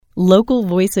Local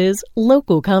voices,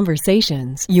 local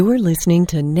conversations. You're listening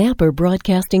to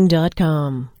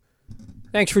NapaBroadcasting.com.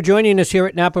 Thanks for joining us here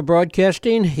at Napa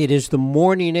Broadcasting. It is the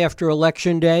morning after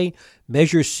Election Day.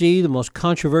 Measure C, the most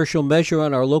controversial measure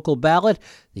on our local ballot.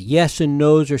 The yes and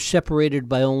no's are separated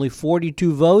by only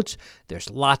 42 votes. There's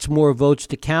lots more votes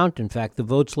to count. In fact, the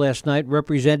votes last night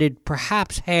represented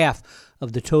perhaps half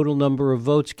of the total number of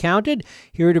votes counted.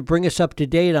 Here to bring us up to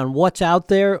date on what's out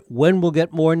there, when we'll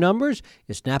get more numbers,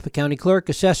 is Napa County Clerk,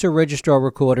 Assessor, Registrar,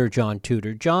 Recorder John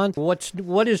Tudor. John,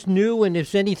 what is new, and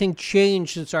has anything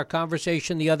changed since our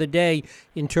conversation the other day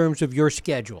in terms of your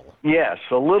schedule? Yes,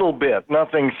 a little bit.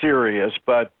 Nothing serious,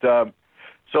 but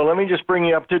so let me just bring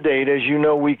you up to date. As you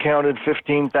know, we counted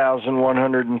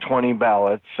 15,120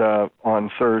 ballots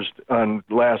on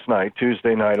last night,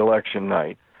 Tuesday night, election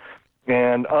night.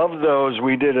 And of those,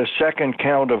 we did a second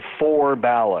count of 4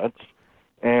 ballots.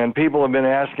 And people have been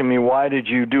asking me, why did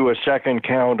you do a second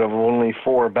count of only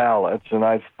 4 ballots? And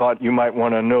I thought you might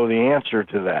want to know the answer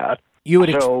to that. You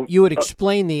had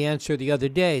explained the answer the other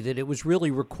day, that it was really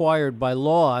required by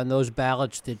law on those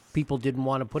ballots that people didn't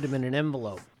want to put them in an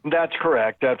envelope. That's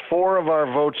correct. At 4 of our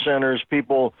vote centers,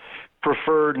 people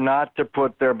preferred not to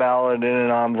put their ballot in an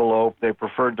envelope. They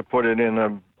preferred to put it in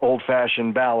an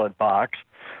old-fashioned ballot box.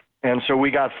 And so we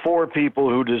got 4 people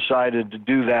who decided to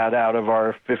do that out of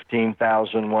our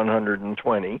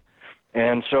 15,120.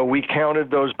 And so we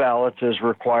counted those ballots as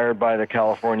required by the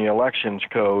California Elections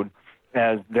Code,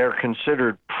 as they're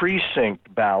considered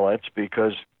precinct ballots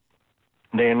because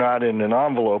they're not in an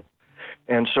envelope.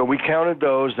 And so we counted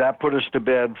those. That put us to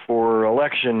bed for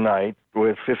election night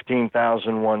with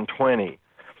 15,120.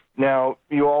 Now,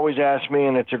 you always ask me,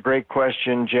 and it's a great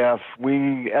question, Jeff,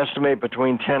 we estimate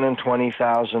between 10 and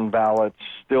 20,000 ballots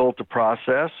still to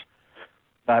process.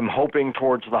 I'm hoping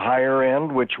towards the higher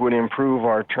end, which would improve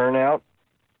our turnout.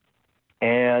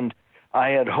 And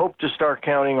I had hoped to start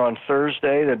counting on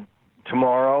Thursday,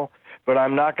 tomorrow, but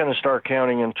I'm not going to start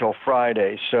counting until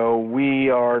Friday. So we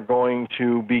are going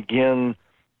to begin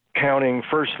counting not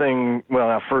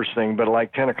first thing, but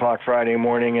like 10 o'clock Friday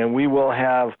morning, and we will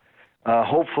have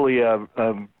hopefully a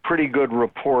pretty good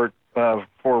report for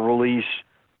release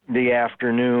the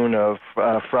afternoon of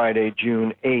Friday,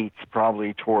 June 8th,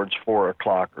 probably towards 4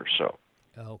 o'clock or so.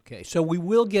 Okay, so we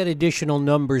will get additional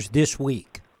numbers this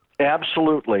week.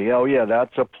 Absolutely. Oh, yeah,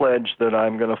 that's a pledge that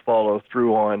I'm going to follow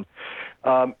through on.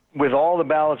 With all the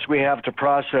ballots we have to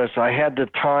process, I had the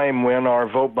time when our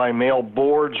vote-by-mail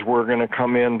boards were going to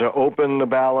come in to open the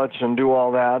ballots and do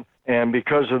all that. And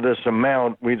because of this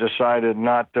amount, we decided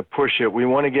not to push it. We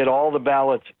want to get all the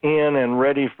ballots in and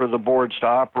ready for the boards to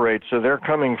operate. So they're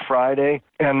coming Friday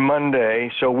and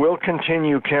Monday. So we'll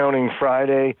continue counting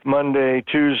Friday, Monday,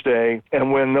 Tuesday.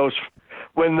 And when those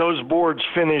boards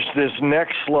finish this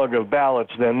next slug of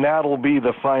ballots, then that'll be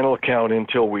the final count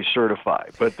until we certify.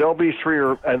 But there'll be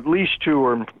at least 2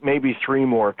 or maybe 3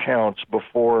 more counts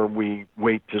before we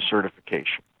wait to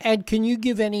certification. Ed, can you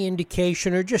give any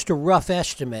indication or just a rough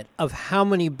estimate of how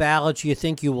many ballots you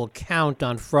think you will count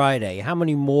on Friday? How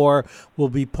many more will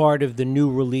be part of the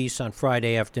new release on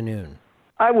Friday afternoon?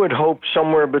 I would hope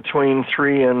somewhere between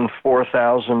 3,000 and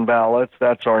 4,000 ballots.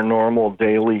 That's our normal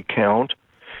daily count.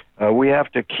 We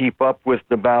have to keep up with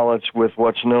the ballots with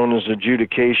what's known as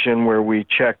adjudication, where we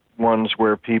check ones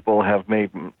where people have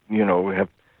have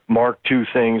marked 2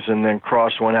 things and then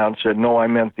crossed one out and said, no, I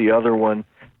meant the other one.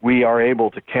 We are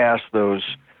able to cast those,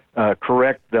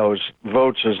 correct those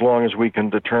votes as long as we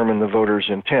can determine the voter's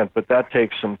intent, but that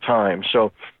takes some time.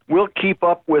 So we'll keep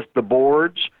up with the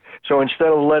boards. So instead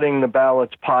of letting the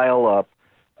ballots pile up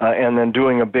and then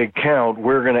doing a big count,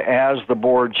 we're going to, as the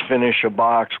boards finish a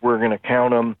box, we're going to count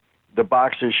them. The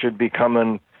boxes should be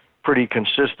coming pretty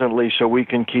consistently so we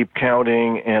can keep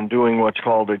counting and doing what's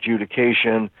called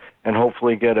adjudication and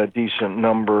hopefully get a decent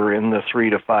number in the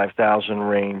 3,000 to 5,000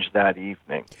 range that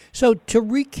evening. So to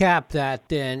recap that,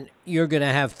 then, you're going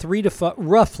to have 3 to 5,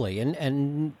 roughly,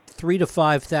 and 3 to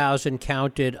 5,000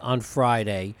 counted on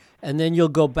Friday, and then you'll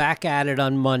go back at it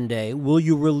on Monday. Will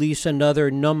you release another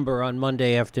number on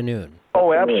Monday afternoon?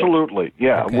 Oh, absolutely.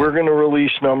 Yeah, okay. We're going to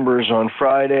release numbers on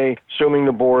Friday, assuming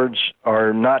the boards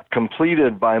are not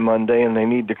completed by Monday and they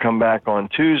need to come back on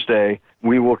Tuesday.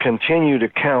 We will continue to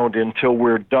count until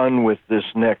we're done with this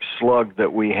next slug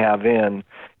that we have in,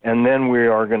 and then we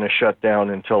are going to shut down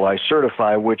until I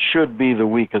certify, which should be the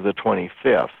week of the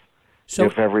 25th. So,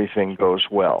 if everything goes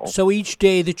well. So each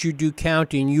day that you do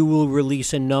counting, you will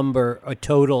release a number,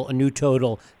 a new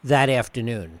total that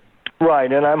afternoon.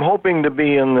 Right, and I'm hoping to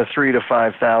be in the 3,000 to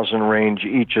 5,000 range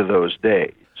each of those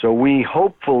days. So we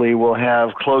hopefully will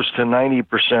have close to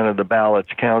 90% of the ballots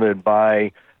counted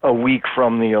by a week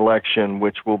from the election,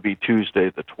 which will be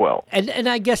Tuesday the 12th. And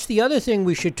I guess the other thing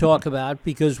we should talk about,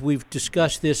 because we've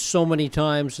discussed this so many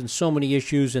times and so many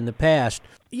issues in the past,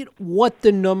 what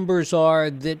the numbers are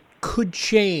that could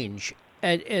change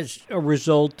as a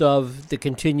result of the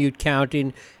continued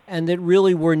counting, and that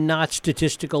really were not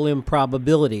statistical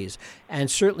improbabilities.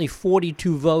 And certainly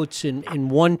 42 votes in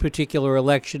one particular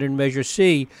election in Measure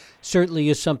C certainly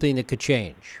is something that could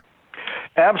change.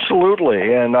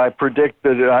 Absolutely, and I predict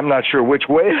that I'm not sure which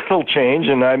way it'll change,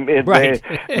 and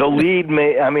the lead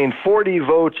may. I mean, 40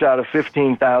 votes out of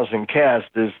 15,000 cast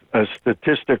is a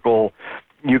statistical.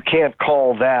 You can't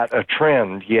call that a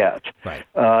trend yet. Right.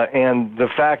 And the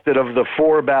fact that of the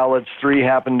 4 ballots, 3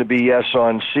 happen to be yes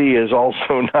on C is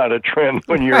also not a trend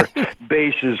when your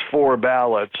base is 4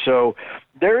 ballots. So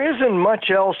there isn't much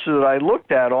else that I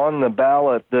looked at on the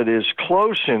ballot that is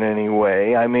close in any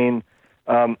way. I mean,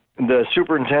 the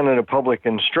superintendent of public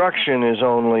instruction is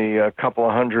only a couple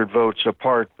of hundred votes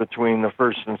apart between the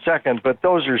first and second, but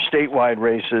those are statewide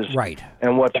races. Right.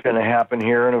 And what's going to happen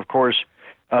here. And, of course,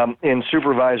 in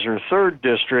Supervisor 3rd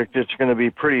District, it's going to be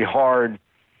pretty hard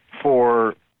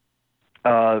for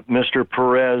Mr.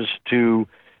 Perez to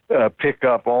pick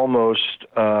up almost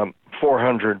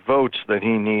 400 votes that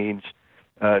he needs,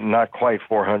 not quite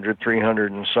 400,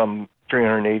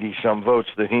 380 some votes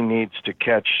that he needs to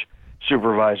catch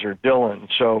Supervisor Dillon.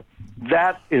 So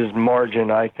that is margin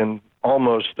I can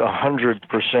almost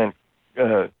 100%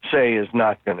 say is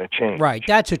not going to change. Right.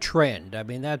 That's a trend. I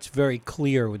mean, that's very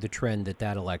clear with the trend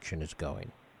that election is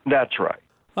going. That's right.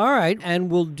 All right. And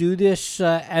we'll do this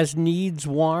as needs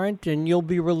warrant, and you'll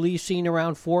be releasing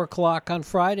around 4 o'clock on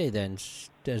Friday then.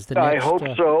 As the next, I hope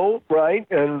so, right?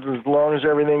 And as long as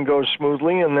everything goes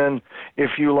smoothly. And then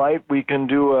if you like, we can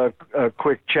do a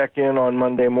quick check-in on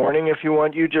Monday morning. If you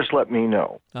want, you just let me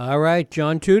know. All right.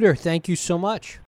 John Tudor, thank you so much.